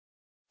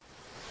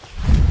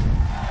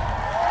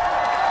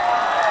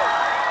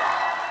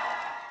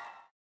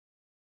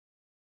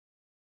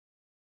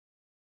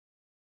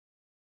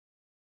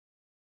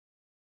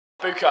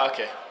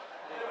Bukkake.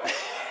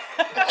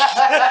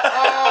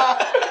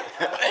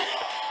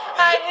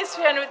 Hi, it's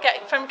Fiona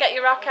from Get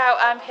Your Rock Out.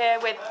 I'm here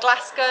with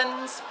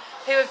Glassguns,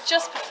 who have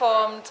just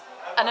performed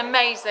an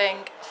amazing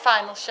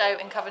final show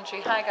in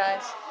Coventry. Hi,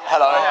 guys.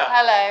 Hello.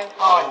 Hello.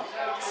 Hi.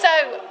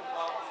 So,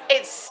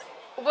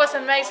 was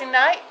an amazing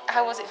night.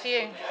 How was it for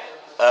you?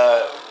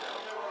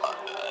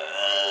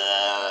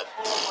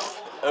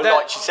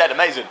 Like she said,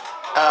 amazing.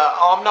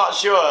 I'm not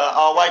sure.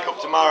 I'll wake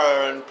up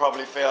tomorrow and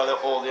probably feel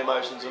all the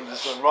emotions under the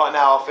sun. Right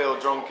now I feel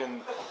drunk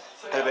and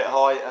a bit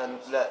high, and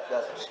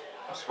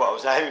that's what I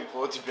was aiming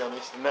for, to be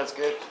honest, and that's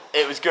good.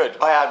 It was good.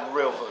 I had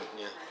real fun,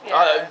 It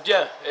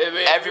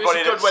was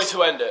a good way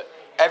to end it.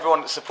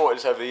 Everyone that supported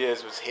us over the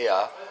years was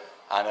here,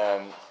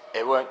 and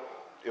it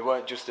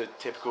weren't just a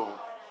typical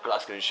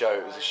Glassguns show.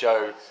 It was a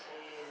show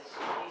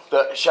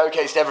that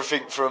showcased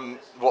everything from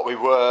what we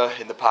were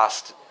in the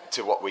past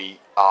to what we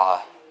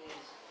are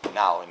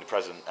now in the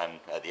present and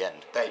at the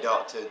end. Day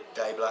dark to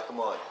day black and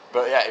white.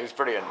 But yeah, it was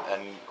brilliant,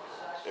 and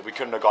we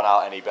couldn't have gone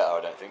out any better,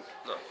 I don't think.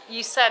 No.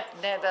 You said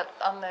that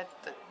on the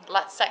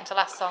second to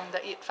last song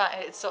that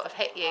it sort of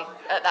hit you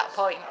at that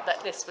point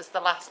that this was the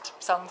last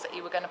songs that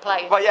you were going to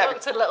play. Well, yeah, you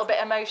looked a little bit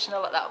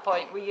emotional at that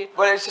point. Were you?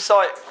 Well, it's just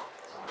like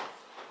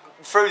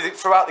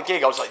throughout the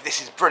gig, I was like,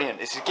 "This is brilliant!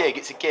 It's a gig!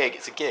 It's a gig!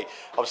 It's a gig!"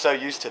 I was so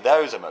used to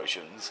those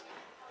emotions,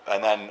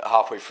 and then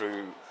halfway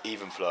through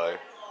Even Flow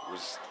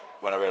was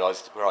when I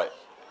realised, right,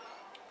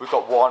 we've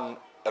got one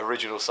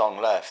original song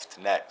left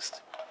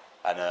next,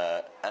 and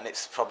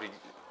it's probably,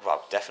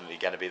 well, definitely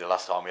going to be the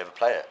last time we ever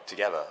play it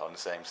together on the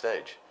same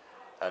stage,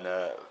 and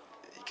it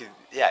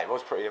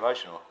was pretty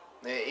emotional.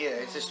 Yeah,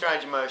 it's a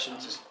strange emotion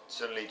to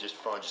suddenly just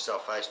find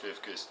yourself faced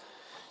with, because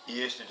you're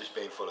used to just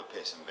being full of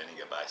piss and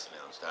vinegar basically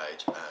on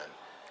stage and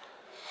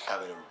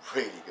having a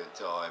really good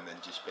time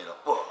and just being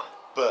like, whoa.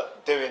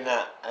 But doing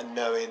that and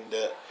knowing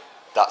that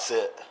That's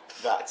it.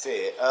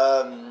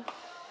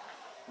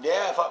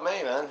 Yeah, fuck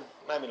me, man.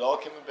 Made me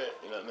like him a bit,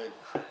 you know what I mean?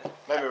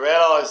 Made me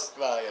realise,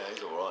 well,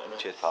 he's alright, you know?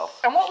 Cheers, pal.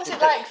 And what was it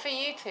like for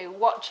you two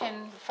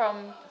watching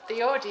from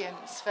the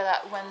audience for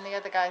that when the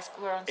other guys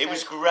were on stage? It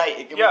was great.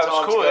 It Yeah, it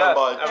was cool, yeah.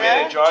 I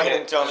really enjoyed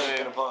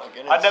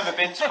it. I'd never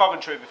been to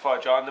Coventry before I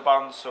joined the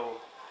band,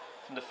 so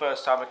from the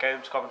first time I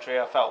came to Coventry,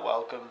 I felt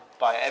welcome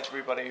by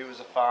everybody who was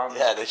a fan.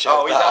 Yeah, they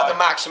showed he's that. had the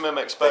maximum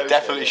exposure. They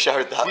definitely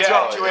showed that. We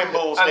dropped you in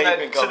balls and deep then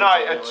in Coventry.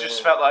 tonight, I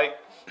just felt like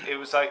it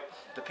was like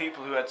the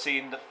people who had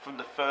seen from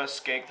the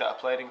first gig that I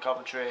played in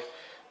Coventry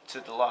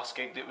to the last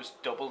gig, it was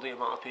double the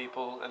amount of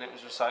people, and it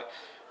was just like,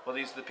 well,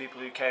 these are the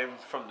people who came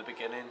from the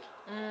beginning,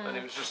 and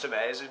it was just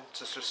amazing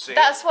to just see.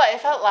 That's what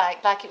it felt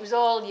like it was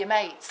all your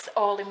mates,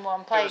 all in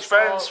one place. It was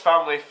friends,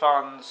 family,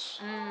 fans,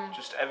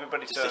 just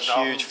everybody It's turned a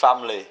on. huge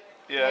family.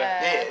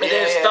 Yeah. It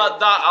is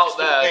that out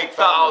there. That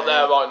out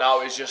there right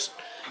now is just.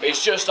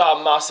 It's just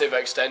our massive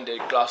extended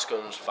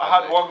Glassguns family.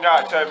 I had one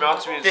guy turn around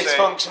to me and say,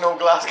 dysfunctional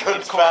Glassguns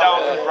he'd come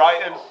down from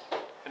Brighton,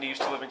 and he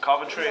used to live in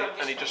Coventry,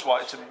 and he just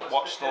wanted to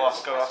watch the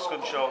last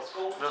Glassguns show.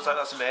 And I was like,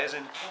 that's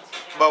amazing.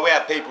 Well, we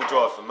had people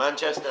drive from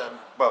Manchester,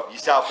 well,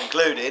 yourself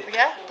included.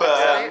 Yeah,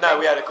 but no,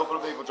 we had a couple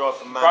of people drive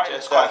from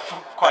Manchester.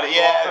 Quite we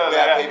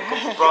had people come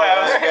from Brighton.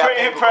 Yeah, I was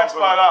pretty impressed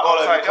by that. I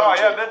was like, oh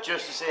yeah, man.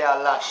 Just to see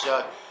our last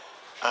show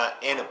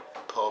in a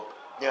pub.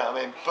 You know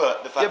what I mean?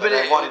 But the fact that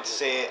they wanted to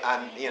see it,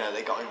 and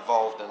they got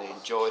involved and they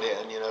enjoyed it,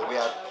 and we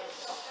had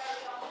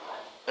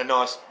a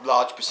nice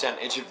large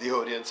percentage of the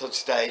audience on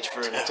stage for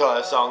an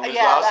entire song as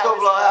well. Stuff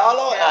like that. I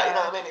like that. You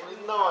know what I mean? It was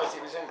nice.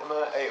 It was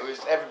intimate. It was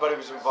everybody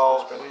was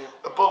involved. And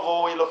above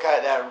all, you look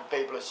out there and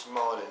people are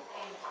smiling.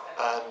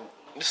 And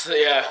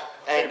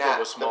people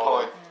were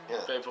smiling.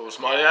 People were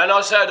smiling. And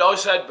I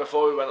said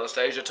before we went on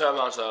stage, I turned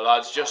around to the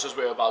lads just as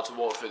we were about to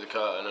walk through the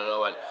curtain, and I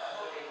went,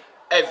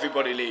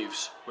 everybody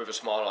leaves with a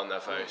smile on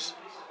their face,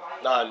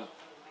 and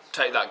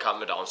take that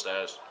camera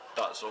downstairs.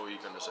 That's all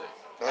you're going to see.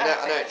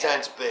 I know it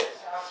sounds a bit,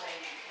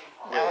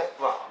 a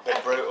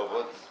bit brutal,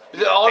 but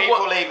I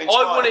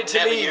wanted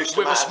to leave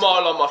with a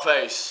smile on my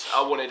face.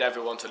 I wanted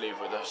everyone to leave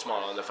with a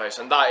smile on their face,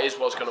 and that is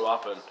what's going to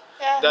happen.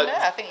 Yeah,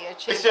 I think you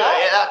achieved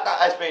that.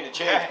 That has been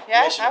achieved.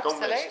 Yeah,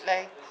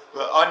 absolutely.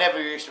 But I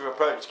never used to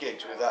approach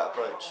gigs with that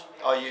approach.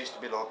 I used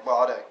to be like, well,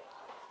 I don't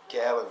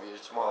care whether you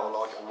smile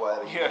or like it or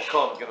whatever. You're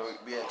going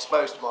to be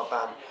exposed to my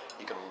band.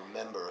 You're going to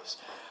remember us.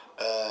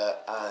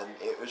 And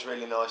it was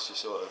really nice to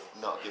sort of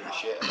not give a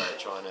shit about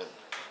trying to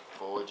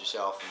forward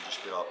yourself and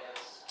just be like,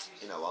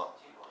 you know what,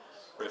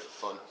 we're here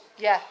for fun.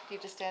 Yeah, you're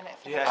just doing it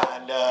for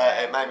fun. And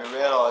it made me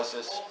realise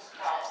this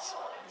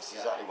is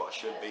exactly what I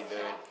should be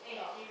doing,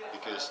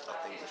 because I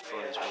think the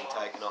fun has been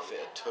taken off it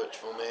a touch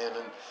for me,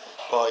 and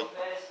by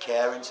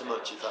caring so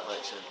much, if that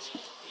makes sense.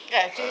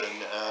 Yeah,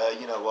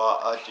 and you know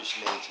what, I just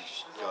need to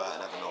just go out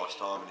and have a nice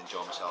time and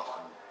enjoy myself,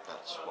 and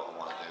that's what I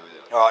want to do with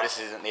it. Alright, this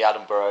isn't the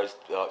Adam Burrows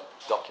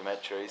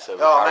documentary, so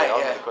we'll carry on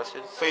with the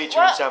questions.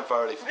 Featuring Sam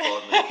Farley for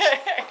 5 minutes.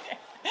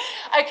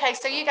 Okay,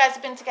 so you guys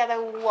have been together,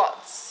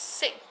 what,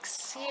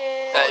 6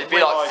 years? It'd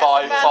be like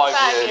five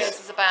years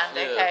as a band,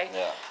 okay.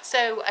 Yeah.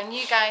 So, and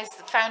you guys,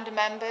 the founder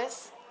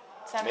members,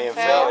 Sam Me and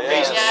Phil.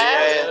 Phil,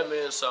 Yeah,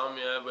 me and Sam.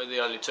 Yeah, we're the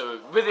only two.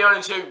 We're the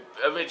only two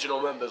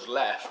original members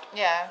left.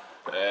 Yeah.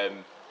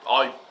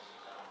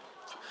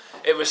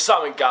 It was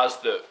Sam and Gaz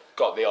that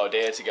got the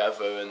idea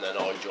together, and then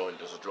I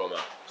joined as a drummer.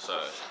 So.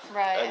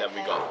 Right. And then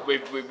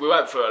we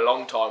went for a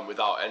long time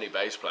without any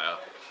bass player,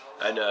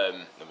 and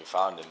then we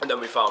found him. And then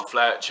we found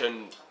Fletch,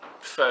 and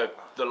for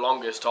the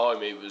longest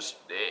time it was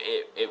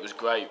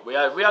great. We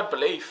had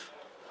belief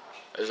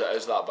as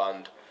that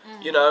band,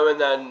 you know, and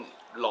then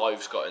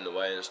lives got in the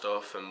way and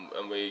stuff,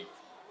 and we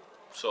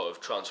sort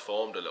of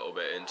transformed a little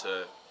bit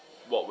into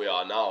what we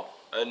are now.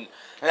 And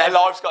then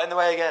lives got in the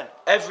way again.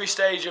 Every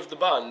stage of the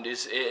band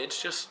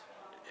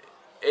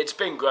it's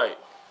been great.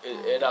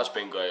 It has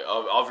been great.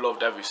 I've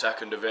loved every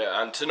second of it,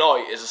 and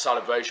tonight is a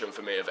celebration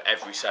for me of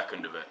every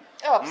second of it.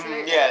 Oh,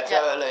 absolutely. Yeah,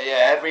 totally.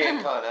 Yeah, every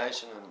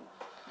incarnation,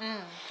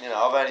 and you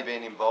know, I've only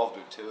been involved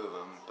with 2 of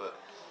them, but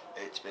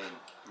it's been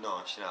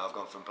nice. You know, I've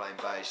gone from playing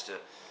bass to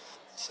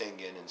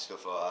singing and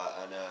stuff like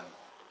that, and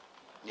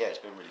yeah, it's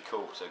been really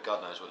cool. So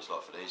God knows what it's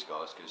like for these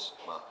guys, because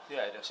well,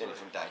 I've seen it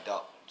from day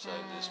dot. So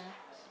there's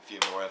a few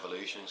more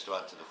evolutions to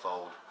add to the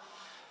fold.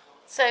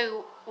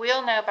 So we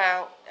all know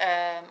about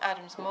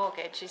Adam's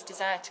mortgage, his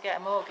desire to get a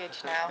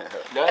mortgage now.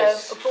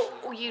 Nice.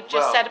 But you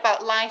just said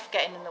about life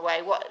getting in the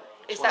way. What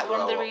is that one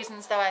of the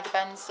reasons why the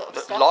band sort of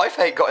stopped? Life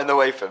ain't got in the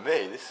way for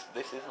me. This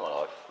is my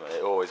life.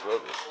 It always will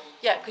be.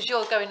 Yeah, because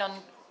you're going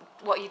on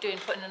what you're doing,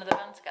 putting another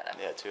band together.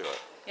 Yeah, too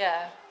right.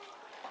 Yeah.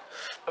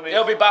 I mean,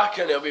 he'll be back,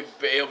 and he'll be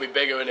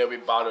bigger, and he'll be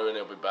badder, and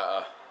he'll be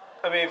better.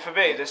 I mean, for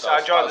me,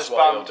 I joined this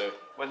band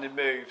when they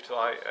moved,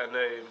 like, and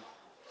I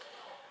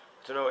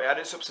don't know, it had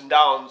its ups and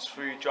downs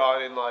through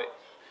joining like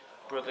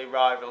brotherly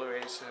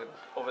rivalries and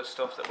other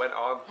stuff that went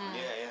on,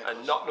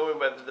 and not knowing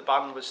whether the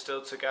band was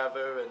still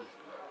together and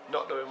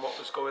not knowing what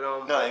was going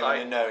on. Not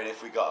even knowing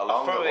if we got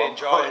along. I thoroughly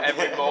enjoyed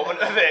every moment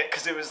of it,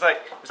 because it was like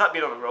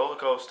being on a roller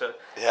coaster.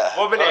 Yeah.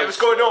 1 minute it was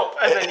going up,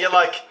 and then you're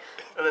like,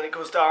 and then it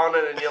goes down,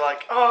 and then you're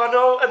like, oh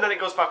no, and then it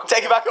goes back up.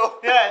 Take it back up.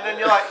 Yeah, and then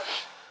you're like,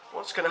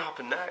 what's going to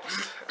happen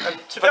next? And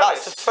to be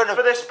honest, for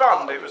this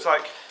band, it was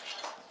like,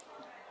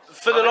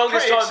 for the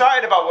longest time,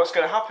 excited about what's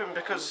going to happen,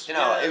 because you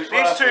know, these 2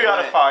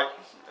 had a fight,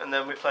 and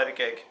then we played a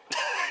gig,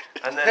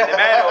 and then they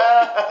made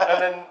up,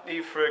 and then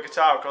he threw a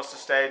guitar across the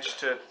stage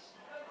to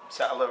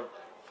settle a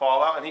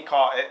fallout, and he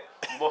caught it.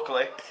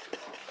 Luckily,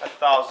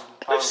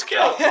 £1,000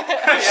 skill. Skill.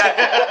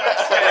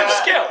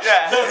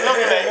 Yeah.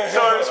 Luckily. So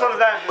it was one of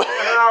them,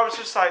 and then I was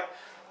just like,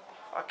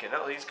 fucking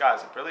hell, these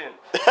guys are brilliant.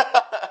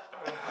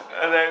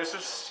 And then it was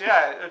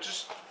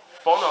just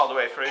fun all the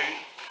way through.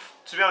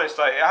 To be honest,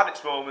 like, it had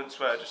its moments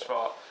where I just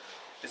thought,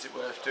 is it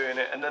worth doing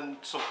it? And then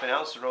something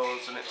else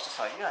arose, and it's just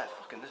like, yeah,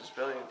 fucking, this is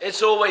brilliant.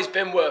 It's always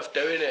been worth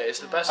doing it. It's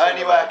the best thing. The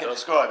only way I can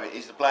describe it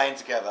is the playing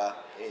together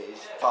is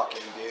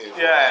fucking beautiful.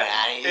 Yeah,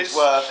 and it's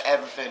worth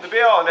everything. The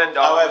be all and end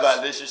all.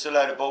 However, there's just a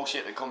load of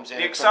bullshit that comes in.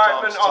 The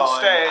excitement on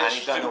stage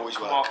and it don't always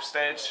come work. off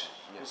stage.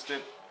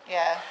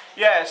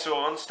 Yeah. So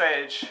on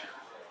stage,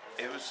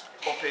 it was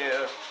up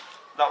here.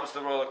 That was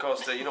the roller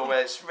coaster, you know,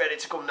 where it's ready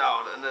to come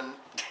down, and then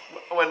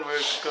when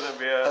we're gonna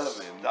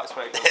rehearse, that's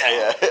where it goes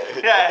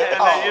down. Yeah, and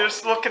then you're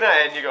just looking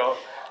at it and you go,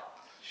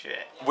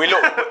 shit. We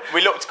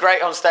looked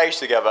great on stage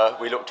together.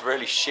 We looked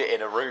really shit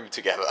in a room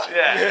together.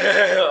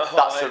 Yeah.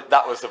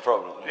 That was the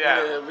problem.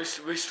 Yeah.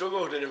 We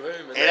struggled in a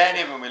room. It ain't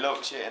even we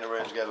looked shit in a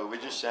room together. We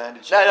just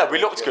sounded shit. No, we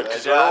looked good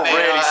because we were all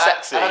really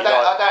sexy. I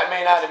don't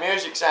mean how the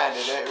music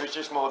sounded. It was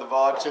just more the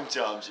vibe.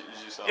 Sometimes it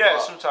was just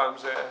like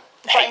sometimes.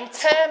 But in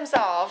terms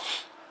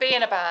of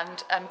being a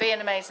band and being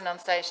amazing on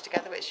stage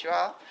together, which you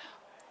are,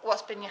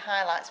 what's been your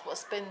highlights?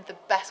 What's been the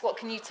best? What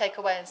can you take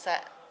away and say,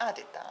 I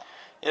did that?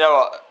 You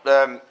know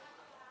what?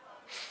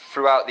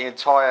 Throughout the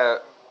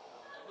entire,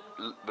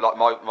 like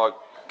my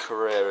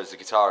career as a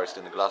guitarist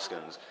in the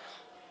Glassguns,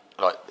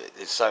 like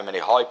there's so many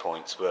high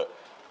points, and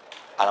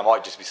I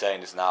might just be saying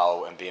this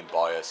now and being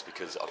biased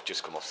because I've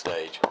just come off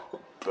stage,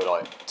 but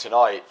like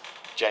tonight,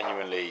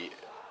 genuinely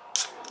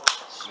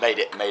made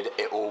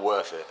it all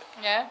worth it.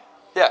 Yeah.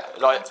 Yeah,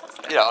 like,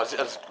 you know, I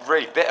was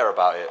really bitter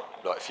about it,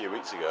 like, a few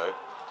weeks ago.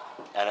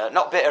 And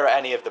not bitter at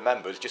any of the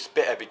members, just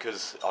bitter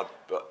because I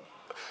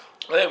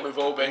think we've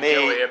all been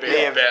guilty of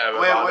being bitter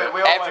about it. We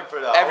all went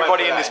through that.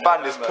 Everybody in this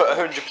band has put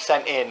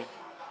 100% in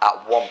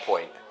at one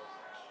point.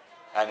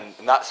 And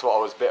that's what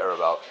I was bitter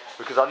about.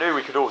 Because I knew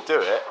we could all do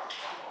it,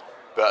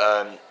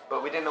 but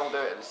we didn't all do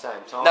it at the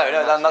same time.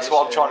 No, that's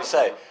what I'm trying to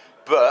say.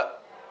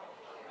 But,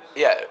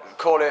 yeah,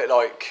 call it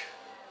like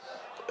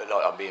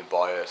I'm being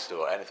biased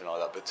or anything like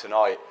that, but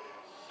tonight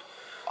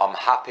I'm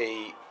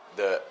happy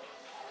that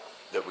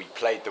we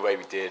played the way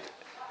we did.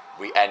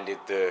 We ended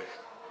the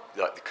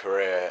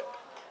career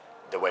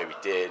the way we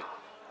did,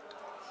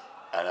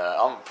 and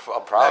I'm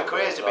proud. No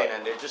careers have been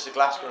ended, just the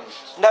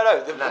Glassguns.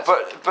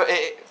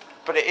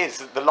 But it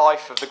is the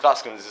life of the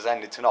Glassguns has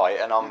ended tonight,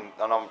 and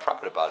I'm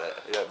proud about it.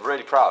 Yeah,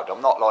 really proud.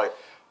 I'm not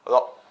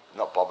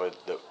bothered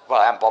that.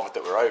 Well, I am bothered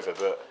that we're over,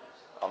 but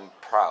I'm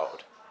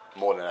proud.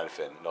 More than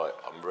anything, like,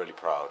 I'm really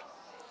proud.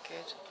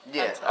 good.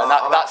 Yeah. Fantastic.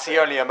 And that's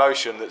the only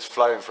emotion that's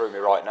flowing through me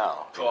right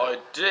now. Pride.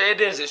 It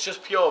is. It's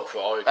just pure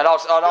pride. And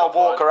I'll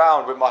walk pride.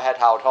 around with my head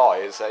held high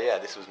and say, yeah,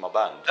 this was my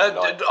band.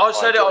 Like, I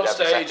said it on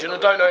enjoyed every stage, second and I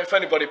of don't know if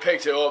anybody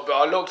picked it up, but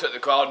I looked at the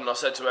crowd and I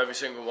said to every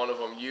single one of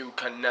them, "You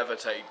can never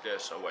take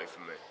this away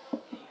from me."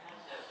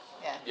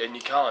 Yeah. And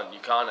you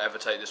can't ever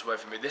take this away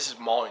from me. This is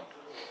mine,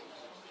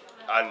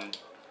 and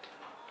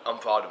I'm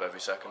proud of every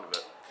second of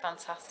it.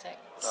 Fantastic.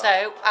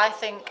 So I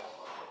think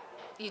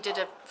you did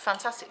a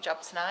fantastic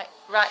job tonight,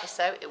 rightly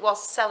so. It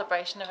was a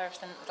celebration of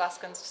everything that the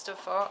Glassguns have stood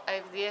for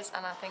over the years,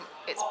 and I think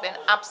it's been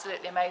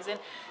absolutely amazing.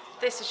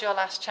 This is your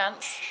last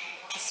chance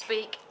to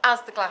speak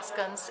as the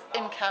Glassguns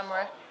in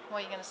camera. What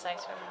are you going to say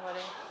to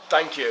everybody?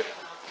 Thank you.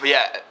 But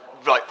yeah,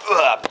 right.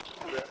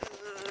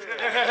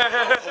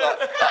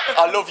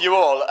 I love you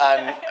all,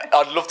 and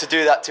I'd love to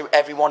do that to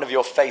every one of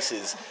your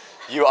faces.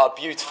 You are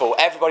beautiful.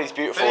 Everybody's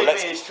beautiful.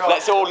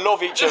 Let's all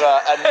love each other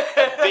and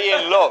be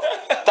in love.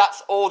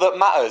 That's all that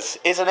matters,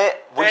 isn't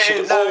it? We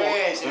should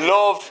all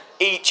love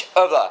each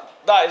other.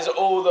 That is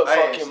all that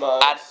fucking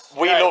matters.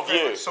 And we love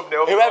you.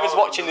 Whoever's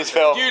watching this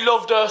film, you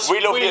loved us. We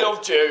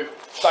loved you.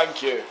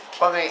 Thank you.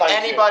 I mean,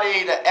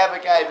 anybody that ever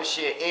gave a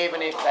shit,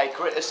 even if they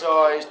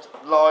criticised,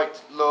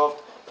 liked,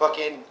 loved,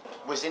 fucking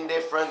was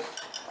indifferent,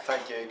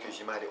 thank you, because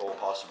you made it all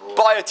possible.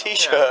 buy a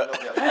t-shirt.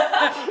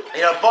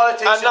 Yeah, buy a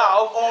t-shirt. And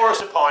now, or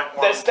us a pint.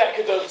 there's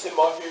decadence in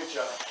my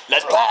future.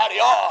 Let's party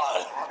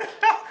on.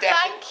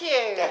 Thank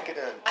you.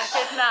 Decadence. And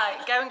good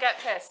night. Go and get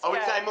pissed. I would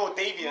Go. say more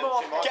deviant.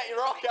 More. Get your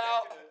rock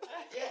out.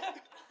 Yeah.